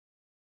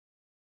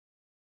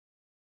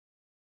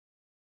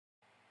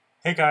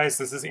Hey guys,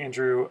 this is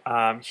Andrew.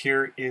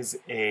 Here is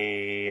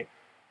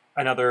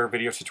another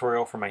video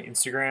tutorial for my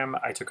Instagram.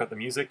 I took out the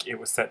music. It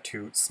was set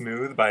to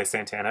Smooth by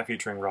Santana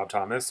featuring Rob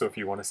Thomas, so if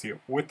you want to see it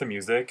with the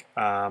music,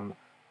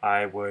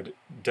 I would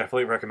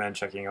definitely recommend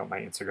checking out my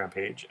Instagram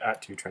page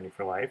at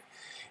 2trendyforlife.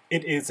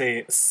 It is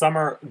a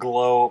summer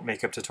glow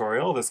makeup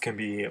tutorial. This can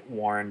be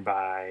worn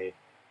by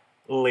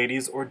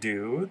ladies or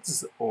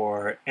dudes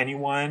or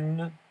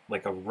anyone,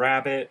 like a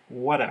rabbit,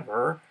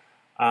 whatever.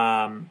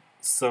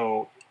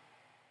 So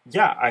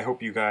yeah, I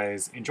hope you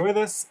guys enjoy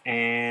this,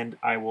 and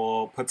I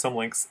will put some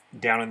links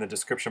down in the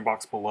description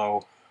box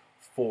below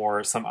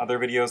for some other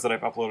videos that I've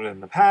uploaded in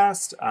the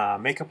past,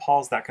 makeup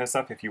hauls, that kind of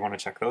stuff. If you want to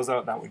check those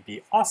out, that would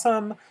be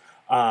awesome.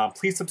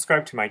 Please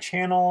subscribe to my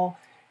channel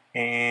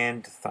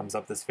and thumbs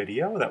up this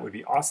video. That would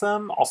be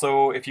awesome.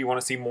 Also, if you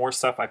want to see more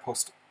stuff, I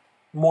post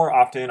more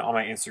often on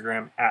my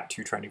Instagram at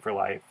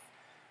 2trendyforlife.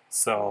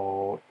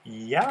 So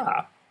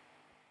yeah.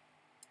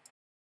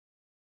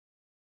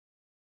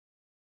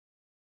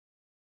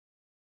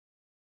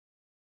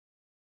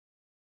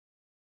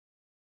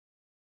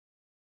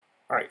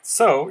 Alright,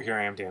 so here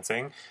I am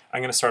dancing.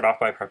 I'm going to start off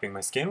by prepping my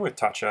skin with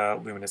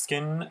Tatcha Luminous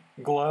Skin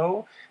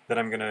Glow. Then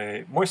I'm going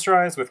to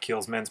moisturize with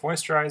Kiehls Men's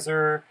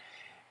Moisturizer.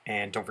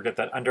 And don't forget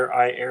that under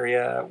eye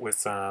area with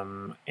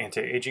some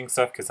anti-aging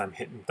stuff because I'm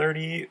hitting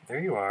 30. There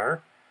you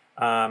are.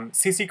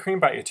 CC Cream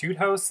by Etude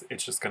House.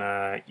 It's just going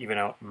to even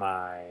out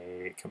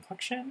my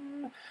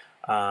complexion.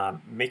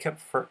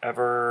 Makeup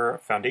Forever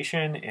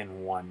Foundation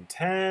in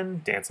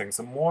 110. Dancing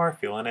some more,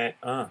 feeling it.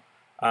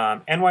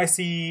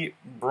 NYC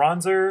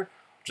Bronzer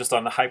just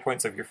on the high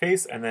points of your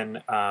face, and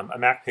then a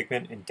MAC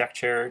pigment in Deck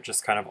Chair,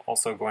 just kind of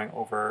also going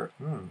over,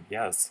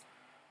 yes,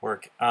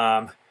 work.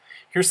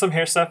 Here's some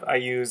hair stuff. I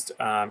used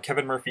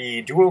Kevin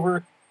Murphy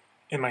Do-Over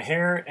in my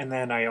hair, and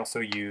then I also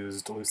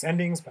used Loose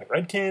Endings by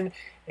Redken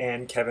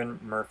and Kevin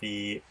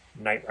Murphy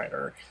Night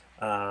Rider.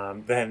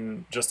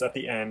 Then just at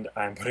the end,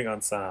 I'm putting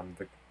on some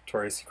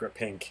Victoria's Secret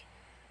Pink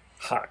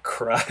Hot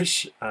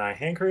Crush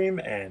hand cream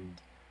and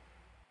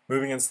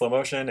moving in slow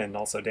motion and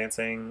also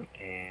dancing.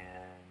 And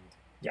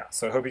yeah,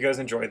 so I hope you guys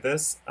enjoyed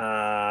this.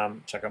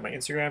 Check out my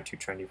Instagram,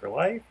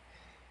 2trendyforlife,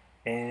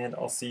 and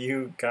I'll see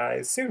you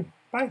guys soon.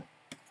 Bye.